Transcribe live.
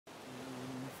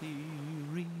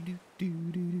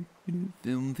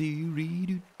Film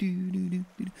theory,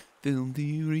 film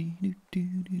theory,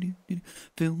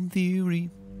 film theory,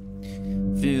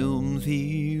 film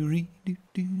theory,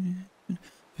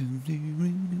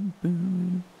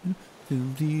 film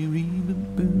theory,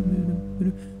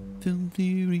 film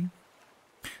theory.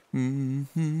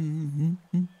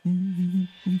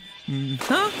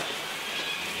 Huh?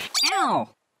 Ow!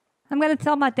 I'm gonna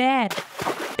tell my dad.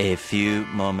 A few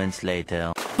moments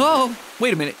later. Oh,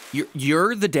 wait a minute.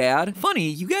 You're the dad? Funny,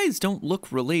 you guys don't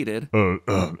look related.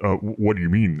 What do you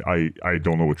mean? I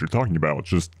don't know what you're talking about.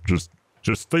 Just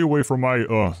stay away from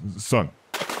my, son.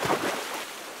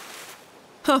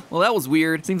 Huh, well that was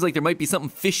weird. Seems like there might be something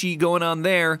fishy going on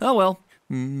there. Oh well.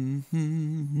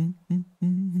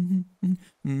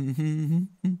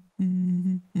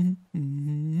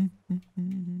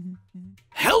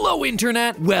 Hello,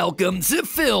 Internet! Welcome to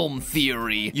Film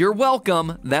Theory. You're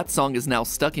welcome. That song is now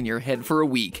stuck in your head for a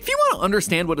week. If you want to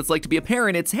understand what it's like to be a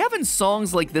parent, it's having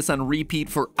songs like this on repeat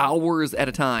for hours at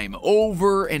a time,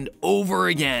 over and over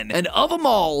again. And of them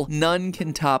all, none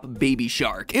can top Baby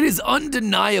Shark. It is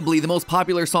undeniably the most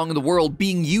popular song in the world,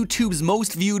 being YouTube's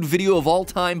most viewed video of all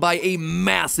time by a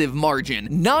massive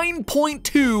margin.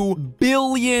 9.2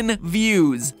 billion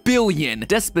views. Billion.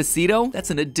 Despacito?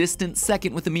 That's in a distant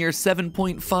second with a mere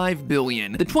 7.5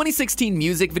 billion. The 2016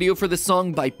 music video for the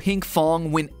song by Pink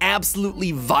Fong went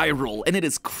absolutely viral, and it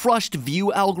has crushed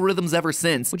view algorithms ever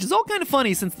since, which is all kind of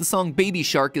funny since the song Baby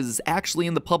Shark is actually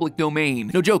in the public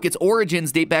domain. No joke, its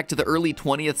origins date back to the early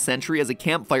 20th century as a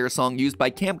campfire song used by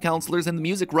camp counselors, and the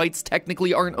music rights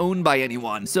technically aren't owned by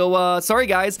anyone. So, sorry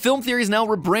guys, Film Theory is now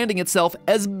rebranding itself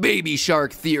as Baby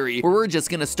Shark Theory, where we're just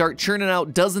gonna start churning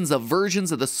out dozens of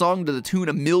versions of the song to the tune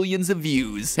of millions of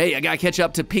views. Hey, I gotta catch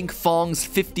up to Pink Fong's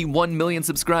 51 million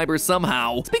subscribers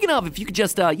somehow. Speaking of, if you could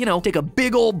just, you know, take a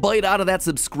big old bite out of that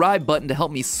subscribe button to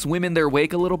help me swim in their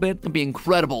wake a little bit, it'd be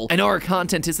incredible. I know our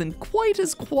content isn't quite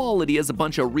as quality as a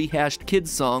bunch of rehashed kids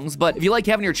songs, but if you like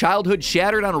having your childhood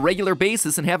shattered on a regular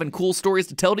basis and having cool stories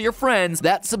to tell to your friends,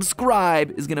 that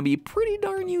subscribe is gonna be pretty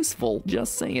darn useful,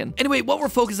 just saying. Anyway, what we're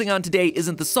focusing on today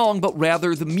isn't the song, but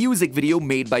rather the music video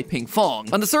made by Pink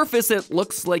Fong. On the surface, it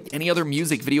looks like any other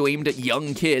music video aimed at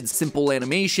young kids. Simple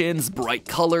animations, bright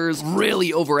colors,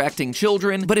 really overacting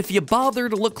children. But if you bother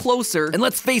to look closer, and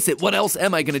let's face it, what else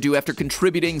am I gonna do after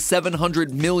contributing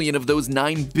 700 million of those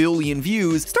 9 billion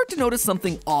views, start to notice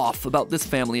something off about this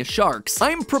family of sharks.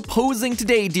 I'm proposing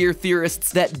today, dear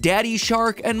theorists, that Daddy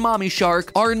Shark and Mommy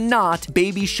Shark are not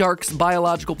Baby Shark's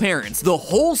biological parents. The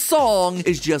whole song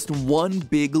is just one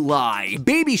big lie.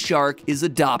 Baby Shark is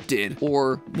adopted,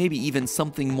 or maybe even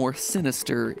something more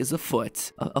sinister is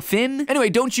afoot. A fin? Anyway,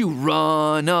 don't you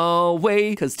run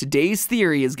away, because today's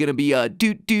theory is gonna be a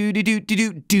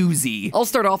doozy. I'll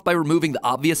start off by removing the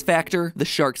obvious factor, the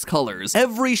shark's colors.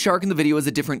 Every shark in the video is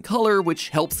a different color, which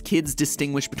helps kids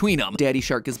distinguish between them. Daddy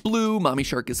Shark is blue, Mommy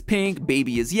Shark is pink,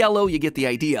 Baby is yellow, you get the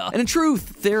idea. And in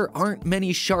truth, there aren't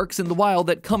many sharks in the wild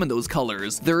that come in those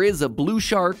colors. There is a blue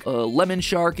shark, a lemon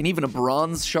shark, and even a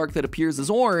bronze shark that appears as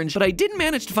orange, but I didn't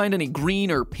manage to find any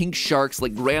green or pink sharks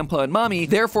like Grandpa and Mommy,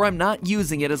 therefore I'm not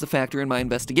using it as a factor in my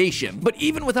investigation. But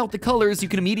even without the colors, you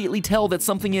can immediately tell that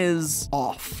something is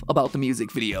off about the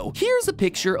music video. Here's a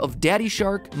picture of Daddy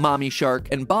Shark, Mommy Shark,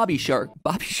 and Bobby Shark.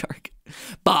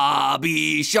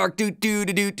 Bobby Shark,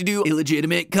 do,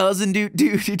 illegitimate cousin,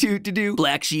 do,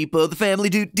 black sheep of the family,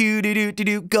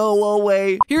 do, go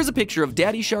away. Here's a picture of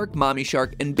Daddy Shark, Mommy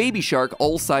Shark, and Baby Shark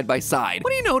all side by side.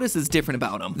 What do you notice is different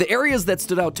about them? The areas that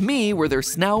stood out to me were their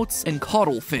snouts and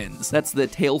caudal fins. That's the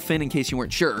tail fin in case you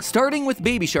weren't sure. Starting with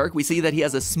Baby Shark, we see that he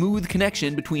has a smooth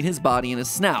connection between his body and his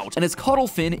snout, and his caudal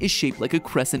fin is shaped like a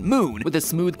crescent moon, with a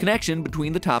smooth connection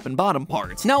between the top and bottom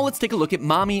parts. Now let's take a look at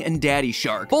Mommy and Daddy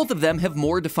Shark. Both of them have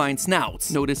more defined snouts.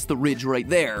 Notice the ridge right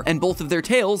there. And both of their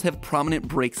tails have prominent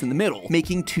breaks in the middle,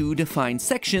 making two defined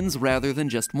sections rather than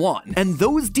just one. And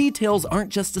those details aren't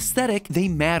just aesthetic, they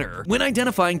matter. When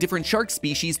identifying different shark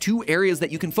species, two areas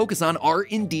that you can focus on are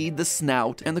indeed the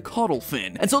snout and the caudal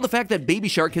fin. And so the fact that Baby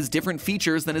Shark has different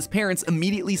features than his parents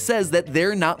immediately says that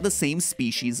they're not the same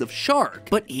species of shark.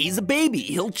 But he's a baby,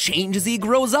 he'll change as he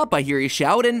grows up, I hear you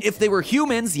shout, and if they were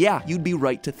humans, yeah, you'd be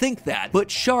right to think that.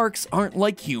 But sharks aren't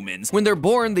like humans. When they're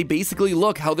born, they basically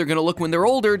look how they're gonna look when they're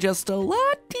older, just a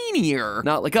lot teenier.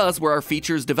 Not like us, where our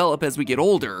features develop as we get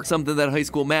older, something that high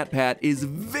school Matpat is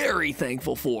very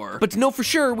thankful for. But to know for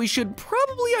sure, we should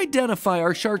probably identify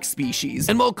our shark species.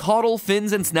 And while caudal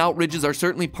fins and snout ridges are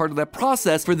certainly part of that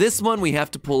process, for this one we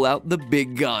have to pull out the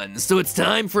big guns. So it's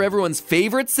time for everyone's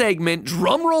favorite segment,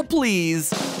 drumroll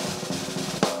please.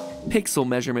 pixel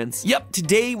measurements. Yep,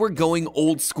 today we're going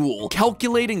old school,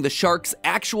 calculating the shark's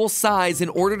actual size in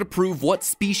order to prove what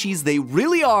species they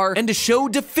really are and to show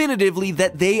definitively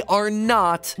that they are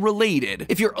not related.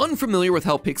 If you're unfamiliar with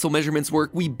how pixel measurements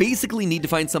work, we basically need to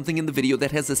find something in the video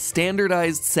that has a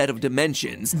standardized set of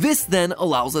dimensions. This then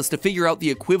allows us to figure out the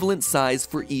equivalent size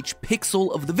for each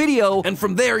pixel of the video, and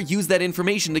from there use that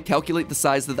information to calculate the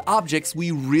size of the objects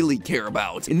we really care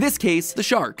about. In this case, the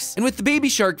sharks. And with the baby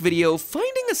shark video,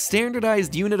 finding a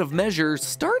standardized unit of measure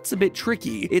starts a bit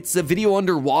tricky. It's a video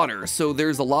underwater, so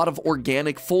there's a lot of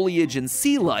organic foliage and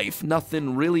sea life,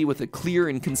 nothing really with a clear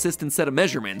and consistent set of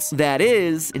measurements. That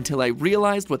is, until I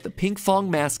realized what the Pink Fong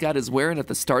mascot is wearing at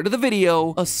the start of the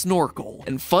video, a snorkel.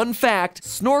 And fun fact,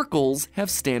 snorkels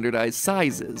have standardized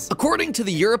sizes. According to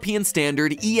the European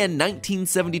standard EN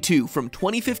 1972 from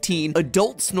 2015,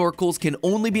 adult snorkels can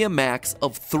only be a max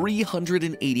of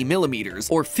 380 millimeters,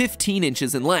 or 15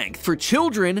 inches in length. For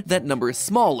children, that number is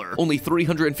smaller, only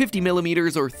 350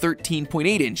 millimeters or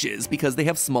 13.8 inches, because they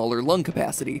have smaller lung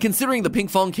capacity. Considering the Pink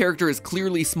Fong character is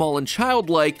clearly small and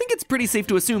childlike, I think it's pretty safe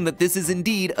to assume that this is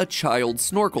indeed a child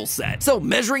snorkel set. So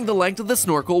measuring the length of the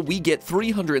snorkel, we get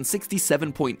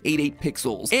 367.88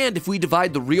 pixels. And if we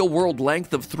divide the real world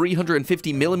length of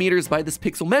 350 millimeters by this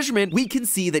pixel measurement, we can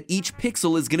see that each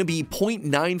pixel is gonna be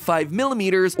 0.95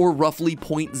 millimeters or roughly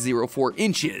 0.04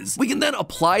 inches. We can then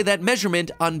apply that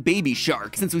measurement on baby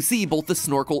shark, since we see both the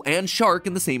snorkel and shark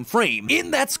in the same frame.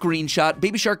 In that screenshot,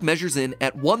 baby shark measures in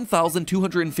at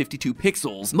 1,252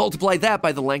 pixels. Multiply that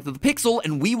by the length of the pixel,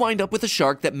 and we wind up with a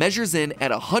shark that measures in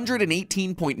at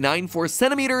 118.94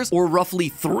 centimeters, or roughly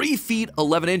 3 feet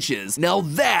 11 inches. Now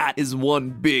that is one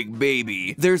big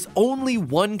baby. There's only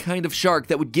one kind of shark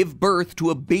that would give birth to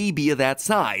a baby of that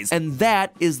size, and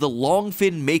that is the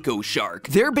longfin mako shark.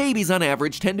 Their babies on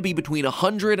average tend to be between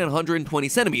 100 and 120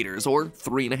 centimeters, or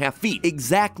 3.5 feet,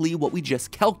 exactly what we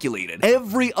just calculated.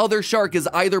 Every other shark is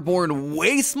either born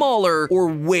way smaller or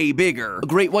way bigger. A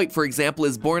great white, for example,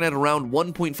 is born at around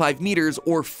 1.5 meters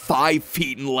or 5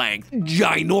 feet in length.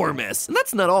 Ginormous. And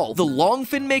that's not all. The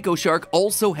longfin mako shark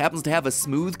also happens to have a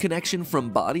smooth connection from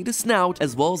body to snout,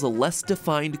 as well as a less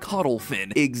defined caudal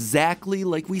fin, exactly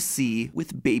like we see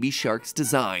with baby shark's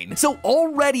design. So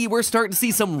already we're starting to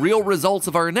see some real results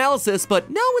of our analysis, but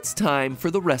now it's time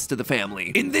for the rest of the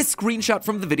family. In this screenshot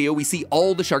from the video, we see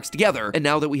all the sharks together, and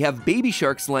now that we have baby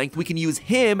shark's length, we can use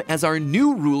him as our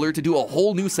new ruler to do a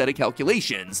whole new set of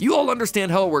calculations. You all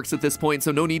understand how it works at this point,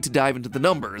 so no need to dive into the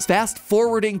numbers. Fast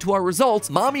forwarding to our results,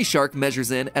 mommy shark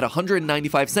measures in at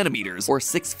 195 centimeters, or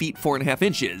 6 feet 4.5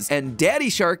 inches, and daddy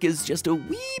shark is just a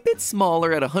wee bit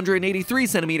smaller at 183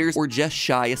 centimeters, or just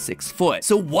shy of 6 foot.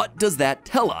 So what does that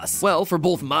tell us? Well, for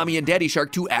both mommy and daddy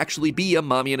shark to actually be a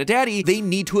mommy and a daddy, they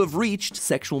need to have reached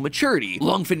sexual maturity.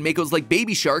 Longfin makos like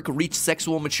baby shark reach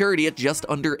sexual maturity at just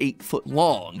under 8 foot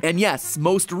long. And yes,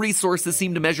 most resources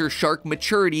seem to measure shark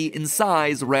maturity in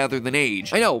size rather than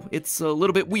age. I know, it's a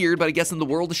little bit weird, but I guess in the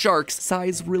world of sharks,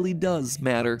 size really does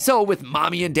matter. So with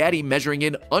mommy and daddy measuring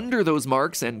in under those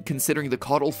marks and considering the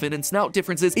caudal fin and snout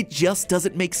differences, it just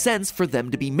doesn't make sense for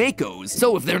them to be makos.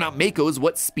 So if they're not makos,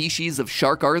 what species of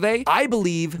shark are they? I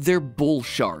believe they're bull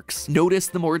sharks. Notice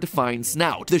the more defined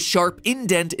snout, the sharp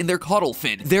indent in their caudal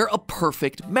fin. They're a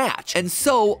perfect match, and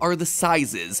so are the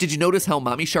sizes. Did you notice how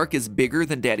mommy shark is bigger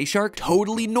than daddy shark?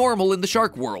 Totally normal in the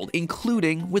shark world,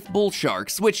 including with bull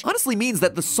sharks, which honestly means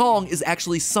that the song is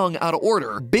actually sung out of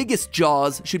order. Biggest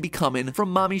jaws should be coming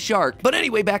from mommy shark. But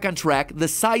anyway, back on track, the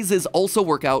sizes also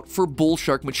work out for bull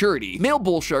shark maturity. Male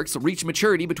bull sharks reach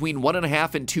maturity between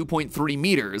 1.5 and 2.3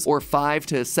 meters, or 5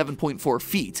 to 7.4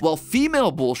 feet, while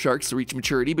female bull sharks reach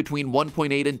maturity between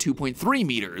 1.8 and 2.3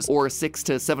 meters, or 6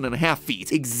 to 7.5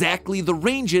 feet. Exactly the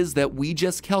ranges that we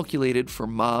just calculated for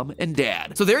mom and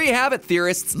dad. So there you have it,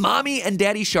 theorists. Mommy and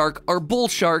daddy shark are bull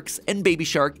sharks, and baby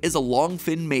shark is a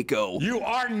longfin mako. You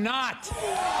are not.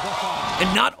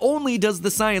 And not only does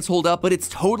the science hold up, but it's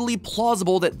totally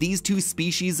plausible that these two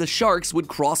species of sharks would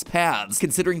cross paths,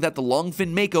 considering that the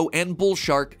longfin mako and bull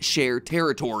shark share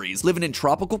territories, living in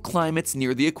tropical climates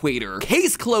near the equator.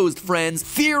 Case closed, friends.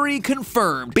 Theory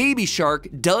confirmed. Baby shark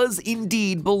does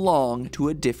indeed belong to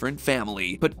a different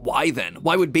family. But why then?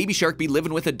 Why would baby shark be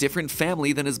living with a different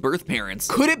family than his birth parents?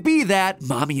 Could it be that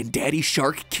mommy and daddy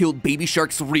shark killed baby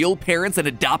shark's real parents and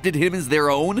adopted him as their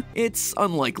own? It's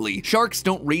unlikely. Sharks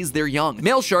don't raise their young.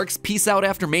 Male sharks peace out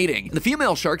after mating, and the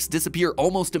female sharks disappear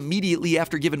almost immediately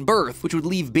after giving birth, which would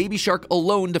leave baby shark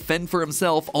alone to fend for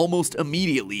himself almost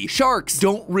immediately. Sharks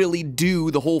don't really do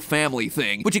the whole family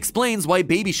thing, which explains why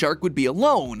baby shark would be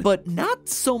alone, but not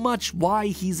so much why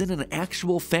he's in an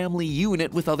actual family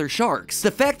unit with other sharks. The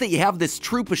fact that you have this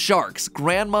troop of sharks,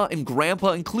 grandma and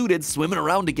grandpa included, swimming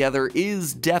around together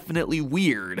is definitely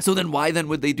weird. So then why then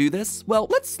would they do this? Well,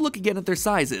 let's look again at their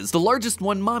sizes. The largest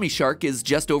one, mommy shark, is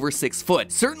just over 6 foot.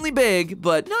 Certainly big,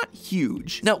 but not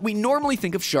huge. Now, we normally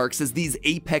think of sharks as these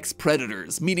apex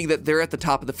predators, meaning that they're at the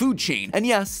top of the food chain. And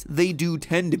yes, they do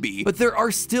tend to be, but there are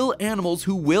still animals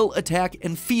who will attack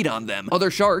and feed on them.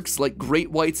 Other sharks, like great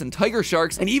whites and tiger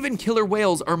sharks, and even killer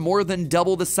whales, are more than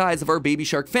double the size of our baby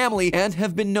shark family and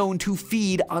have been known to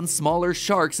feed on smaller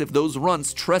sharks if those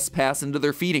runts trespass into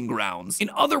their feeding grounds. In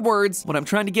other words, what I'm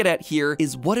trying to get at here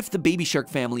is, what if the baby shark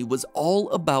family was all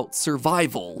about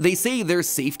survival? They say there's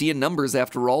safety in numbers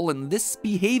after all, and this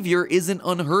behavior isn't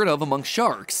unheard of among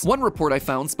sharks. One report I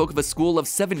found spoke of a school of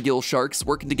 7-gill sharks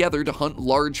working together to hunt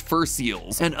large fur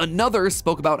seals, and another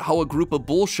spoke about how a group of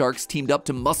bull sharks teamed up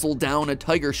to muscle down a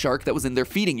tiger shark that was in their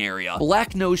feeding area.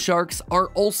 Black-nose sharks are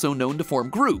also known to form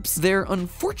groups. There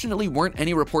unfortunately weren't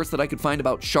any reports that I could find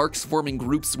about sharks forming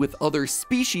groups with other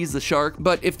species of shark,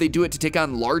 but if they do it to take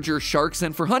on larger sharks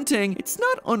and for hunting, it's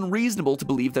not unreasonable to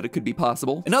believe that it could be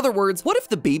possible. In other words, what if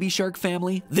the baby shark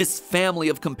family, this family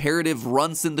of comparative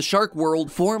runts in the shark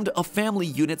world, formed a family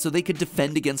unit so they could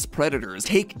defend against predators,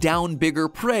 take down bigger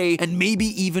prey, and maybe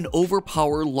even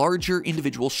overpower larger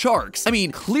individual sharks? I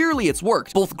mean, clearly it's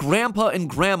worked. Both grandpa and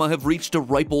grandma have reached a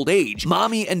ripe old age.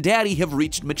 Mommy and daddy have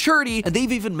reached maturity, and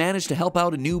they've even managed to help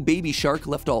out a new baby shark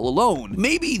left all alone.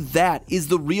 Maybe that is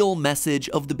the real message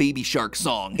of the baby shark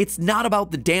song. It's not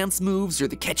about the dance moves or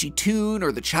the catchy tune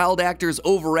or the child actors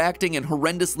overacting and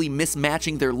horrendously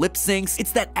mismatching their lip syncs.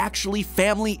 It's that actually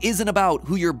family isn't about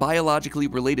who you're biologically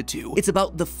related to. It's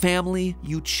about the family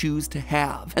you choose to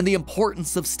have and the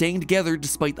importance of staying together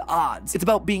despite the odds. It's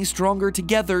about being stronger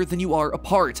together than you are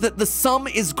apart. That the sum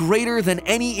is greater than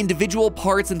any individual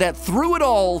parts, and that through it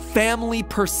all, family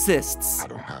persists. I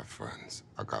don't have friends.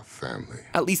 I got family.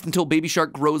 At least until baby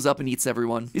shark grows up and eats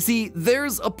everyone. You see,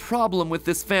 there's a problem with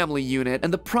this family unit,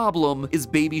 and the problem is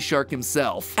baby shark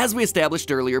himself. As we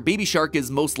established earlier, baby shark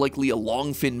is most likely a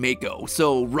longfin mako,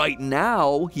 so right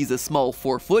now, he's a small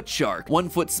 4-foot shark, 1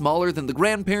 foot smaller than the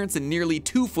grandparents and nearly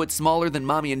 2 foot smaller than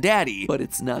mommy and daddy, but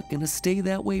it's not gonna stay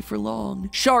that way for long.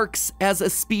 Sharks, as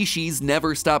a species,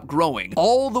 never stop growing.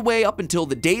 All the way up until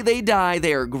the day they die,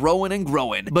 they are growing and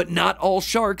growing, but not all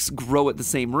sharks grow at the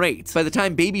same rate. By the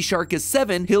time baby shark is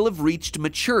 7, he'll have reached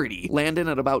maturity, landing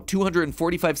at about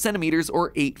 245 centimeters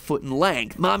or 8 foot in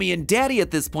length. Mommy and daddy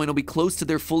at this point will be close to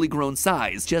their fully grown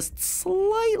size, just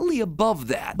slightly above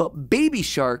that. But baby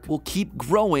shark will keep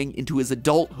growing into his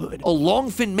adulthood. A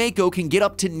longfin mako can get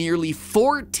up to nearly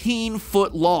 14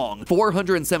 foot long,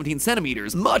 417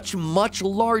 centimeters, much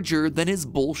larger than his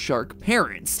bull shark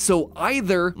parents. So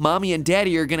either mommy and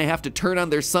daddy are gonna have to turn on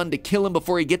their son to kill him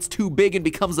before he gets too big and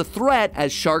becomes a threat,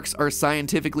 as sharks are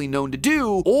scientifically known to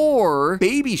do, or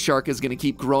baby shark is gonna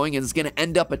keep growing and is gonna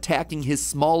end up attacking his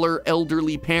smaller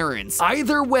elderly parents.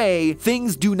 Either way,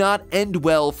 things do not end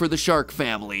well for the shark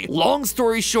family. Long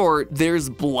story short, there's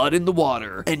blood in the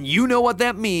water, and you know what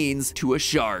that means to a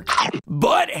shark.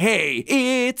 But hey,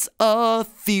 it's a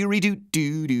theory, film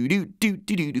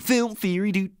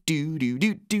theory,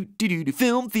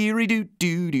 film theory,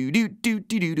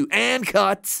 and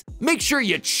cut. Make sure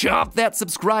you chomp that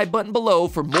subscribe button below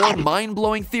for more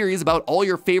mind-blowing theories about all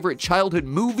your favorite childhood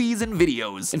movies and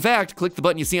videos. In fact, click the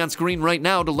button you see on screen right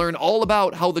now to learn all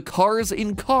about how the cars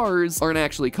in Cars aren't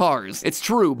actually cars. It's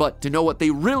true, but to know what they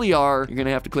really are, you're gonna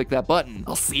have to click that button.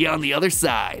 I'll see you on the other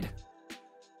side.